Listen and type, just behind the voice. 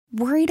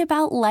Worried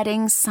about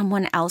letting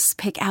someone else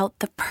pick out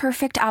the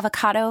perfect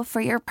avocado for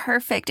your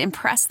perfect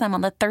impress them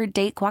on the third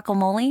date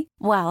guacamole?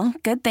 Well,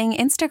 good thing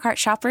Instacart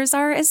shoppers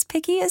are as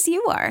picky as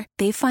you are.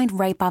 They find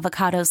ripe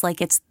avocados like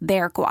it's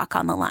their guac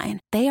on the line.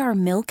 They are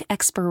milk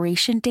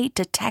expiration date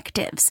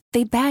detectives.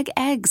 They bag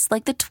eggs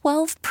like the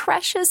 12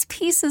 precious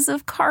pieces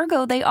of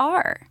cargo they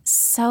are.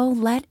 So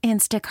let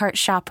Instacart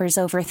shoppers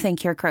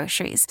overthink your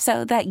groceries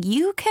so that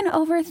you can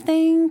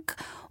overthink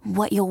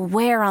what you'll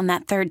wear on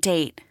that third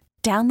date.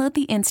 Download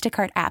the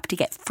Instacart app to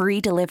get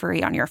free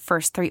delivery on your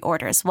first 3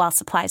 orders while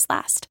supplies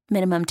last.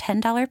 Minimum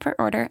 $10 per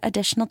order.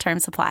 Additional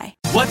terms apply.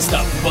 What's the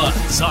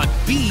buzz on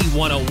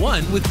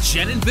B101 with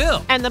Jen and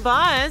Bill? And the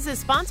buzz is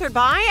sponsored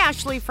by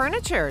Ashley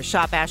Furniture.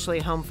 Shop Ashley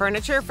Home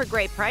Furniture for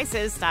great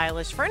prices,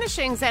 stylish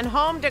furnishings, and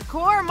home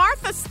decor.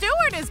 Martha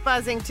Stewart is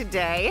buzzing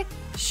today.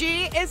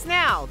 She is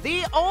now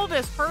the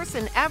oldest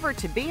person ever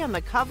to be on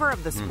the cover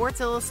of the Sports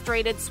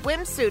Illustrated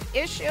swimsuit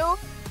issue.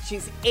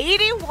 She's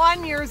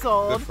 81 years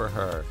old. Good for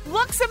her.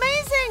 Looks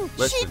amazing.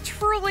 Listen, she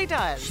truly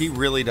does. She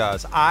really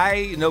does.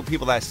 I know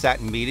people that sat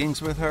in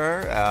meetings with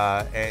her,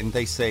 and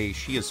they say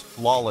she is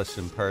flawless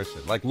in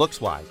person, like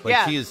looks-wise.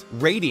 Like she is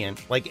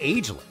radiant, like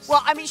ageless.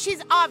 Well, I mean,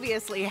 she's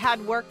obviously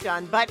had work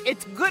done, but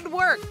it's good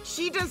work.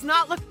 She does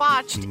not look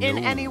botched in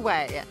any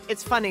way.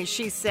 It's funny.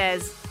 She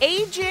says,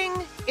 aging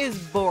is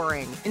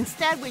boring.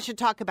 Instead, we should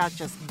talk about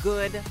just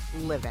good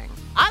living.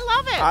 I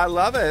love it. I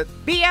love it.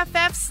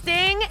 BFF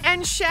Sting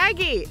and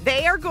Shaggy.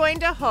 They are going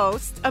to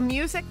host a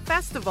music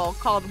festival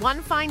called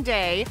One Fine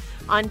Day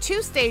on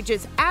 2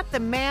 stages at the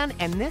Man,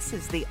 and this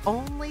is the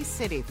only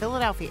city,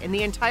 Philadelphia, in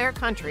the entire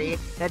country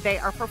that they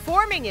are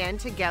performing in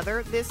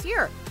together this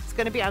year. It's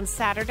going to be on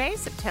Saturday,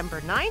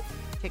 September 9th.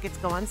 Tickets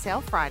go on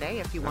sale Friday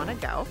if you want to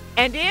go.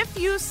 And if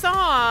you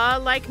saw,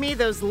 like me,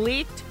 those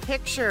leaked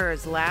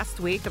pictures last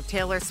week of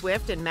Taylor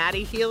Swift and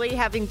Maddie Healy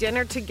having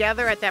dinner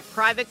together at that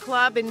private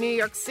club in New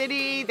York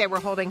City, they were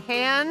holding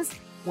hands.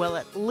 Well,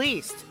 at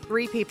least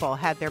 3 people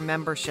had their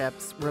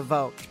memberships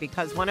revoked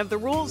because one of the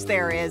rules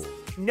there is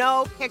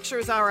no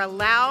pictures are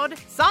allowed.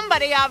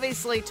 Somebody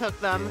obviously took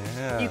them.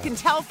 Yeah. You can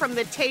tell from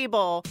the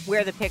table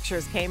where the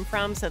pictures came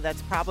from, so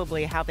that's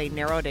probably how they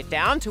narrowed it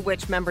down to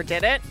which member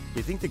did it. Do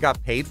you think they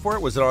got paid for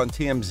it? Was it on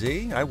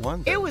TMZ? I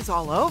wonder. It was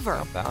all over.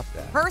 How about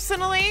that?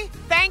 Personally,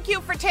 thank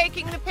you for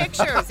taking the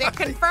pictures. It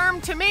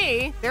confirmed to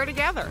me they're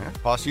together.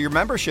 Cost you your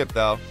membership,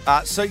 though.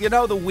 So, The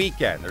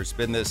Weeknd, there's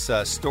been this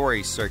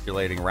story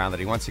circulating around that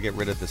he wants to get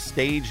rid of the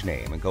stage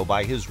name and go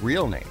by his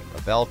real name,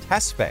 Abel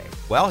Tesfaye.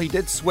 Well, he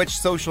did switch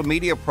social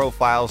media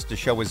profiles to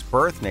show his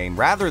birth name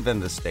rather than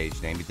the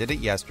stage name. He did it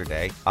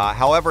yesterday.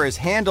 However, his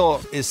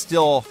handle is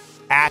still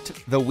at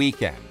The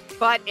Weeknd.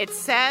 But it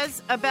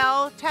says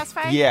Abel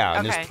Tesfaye? Yeah,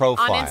 in his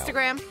profile. On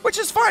Instagram? Which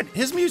is fine.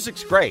 His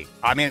music's great.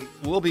 I mean,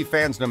 we'll be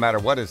fans no matter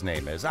what his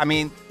name is. I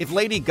mean, if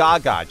Lady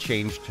Gaga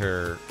changed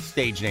her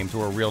stage name to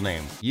her real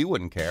name, you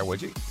wouldn't care,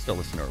 would you? Still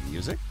listen to her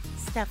music.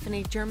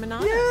 Stephanie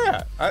Germanotta.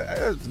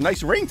 Yeah,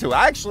 nice ring to it.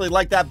 I actually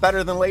like that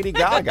better than Lady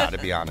Gaga, to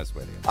be honest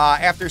with you.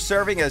 After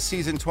serving as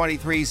season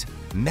 23's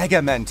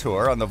mega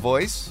mentor on The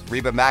Voice,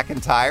 Reba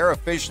McEntire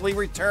officially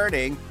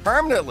returning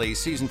permanently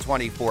season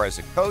 24 as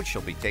a coach.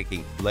 She'll be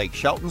taking Blake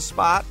Shelton's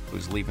spot,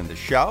 who's leaving the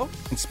show.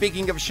 And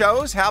speaking of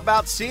shows, how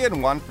about seeing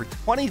one for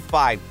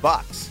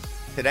 $25?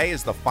 Today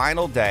is the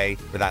final day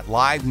for that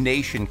Live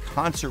Nation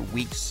Concert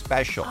Week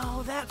special.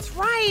 Oh, that's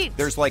right.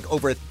 There's like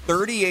over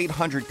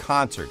 3,800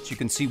 concerts. You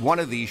can see one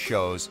of these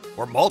shows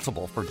or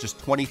multiple for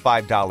just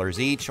 $25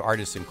 each.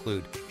 Artists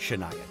include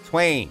Shania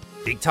Twain,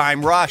 Big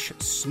Time Rush,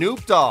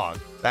 Snoop Dogg.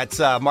 That's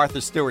Martha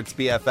Stewart's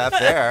BFF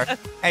there.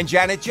 And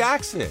Janet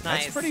Jackson. Nice.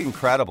 That's pretty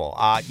incredible.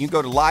 You can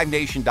go to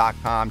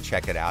livenation.com,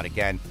 check it out.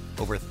 Again,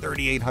 over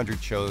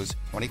 3,800 shows,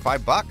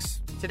 $25.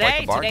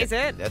 Today's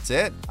it. That's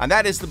it. And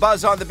that is the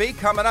Buzz on the Beat.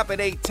 Coming up at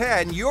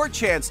 8:10, your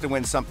chance to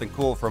win something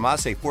cool from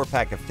us, a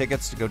 4-pack of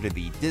tickets to go to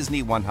the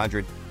Disney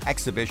 100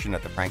 exhibition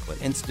at the Franklin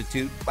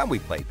Institute when we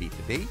play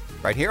B2B,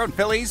 right here on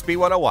Phillies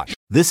B101.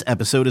 This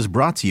episode is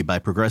brought to you by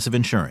Progressive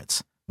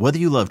Insurance. Whether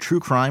you love true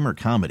crime or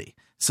comedy,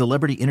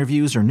 celebrity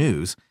interviews or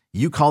news,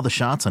 you call the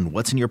shots on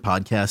what's in your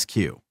podcast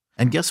queue.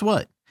 And guess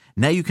what?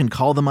 Now you can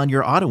call them on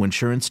your auto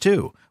insurance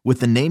too with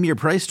the Name Your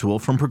Price tool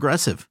from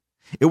Progressive.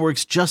 It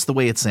works just the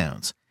way it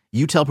sounds.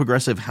 You tell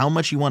Progressive how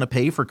much you want to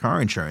pay for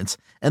car insurance,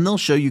 and they'll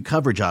show you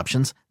coverage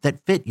options that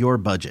fit your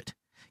budget.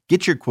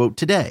 Get your quote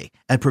today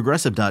at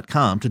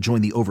Progressive.com to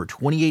join the over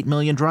 28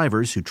 million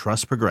drivers who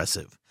trust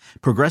Progressive.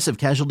 Progressive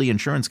Casualty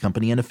Insurance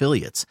Company and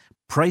Affiliates.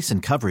 Price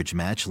and coverage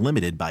match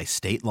limited by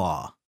state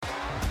law.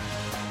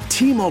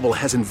 T-Mobile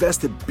has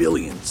invested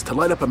billions to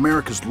light up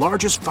America's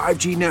largest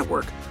 5G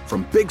network,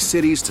 from big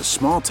cities to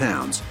small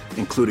towns,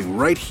 including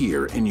right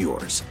here in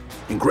yours.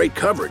 And great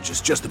coverage is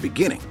just the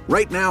beginning.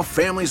 Right now,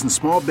 families and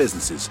small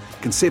businesses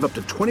can save up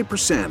to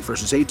 20%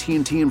 versus AT&T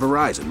and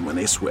Verizon when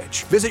they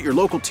switch. Visit your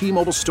local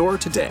T-Mobile store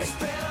today.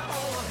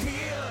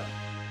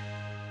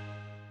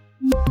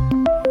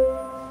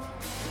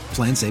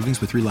 Plan savings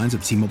with 3 lines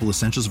of T-Mobile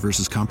Essentials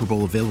versus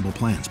comparable available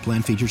plans.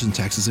 Plan features and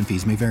taxes and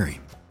fees may vary.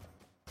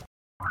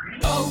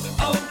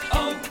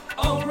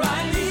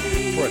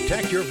 O'Reilly. For a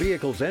Protect your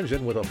vehicle's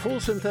engine with a full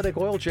synthetic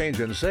oil change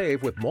and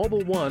save with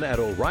Mobil 1 at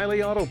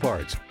O'Reilly Auto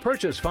Parts.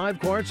 Purchase 5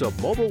 quarts of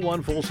Mobil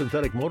 1 full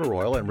synthetic motor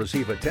oil and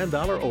receive a $10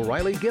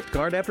 O'Reilly gift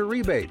card after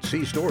rebate.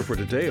 See store for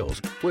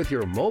details. With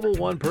your Mobil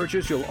 1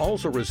 purchase, you'll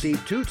also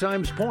receive 2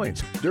 times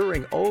points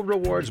during O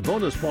Rewards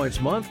Bonus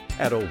Points Month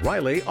at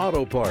O'Reilly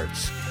Auto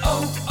Parts.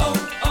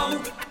 Oh,